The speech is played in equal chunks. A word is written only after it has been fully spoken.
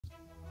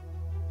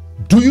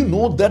Do you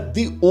know that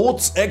the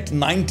Oaths Act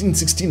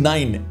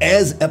 1969,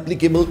 as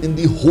applicable in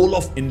the whole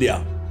of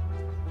India,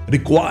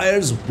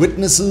 requires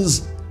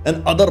witnesses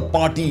and other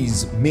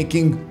parties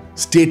making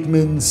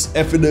statements,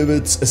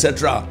 affidavits,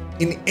 etc.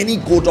 in any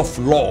court of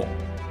law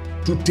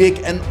to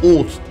take an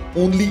oath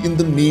only in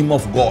the name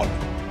of God?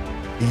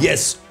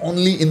 Yes,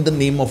 only in the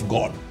name of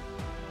God.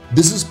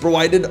 This is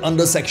provided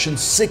under Section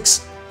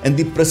 6 and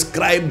the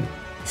prescribed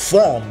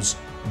forms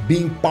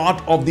being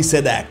part of the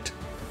said Act.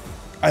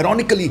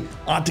 Ironically,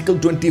 Article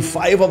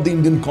 25 of the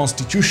Indian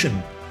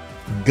Constitution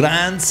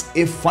grants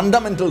a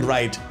fundamental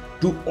right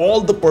to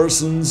all the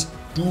persons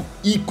to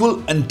equal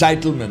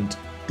entitlement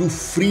to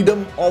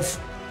freedom of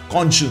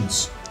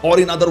conscience, or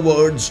in other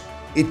words,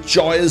 a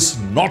choice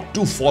not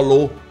to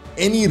follow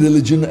any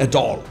religion at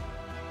all.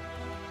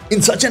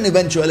 In such an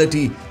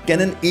eventuality,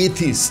 can an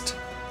atheist,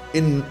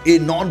 a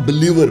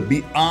non-believer,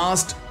 be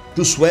asked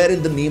to swear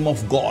in the name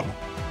of God?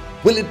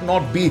 Will it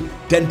not be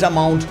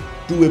tantamount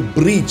to a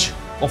breach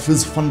of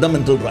his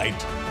fundamental right?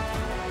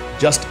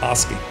 Just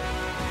asking.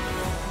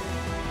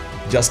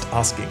 Just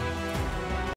asking.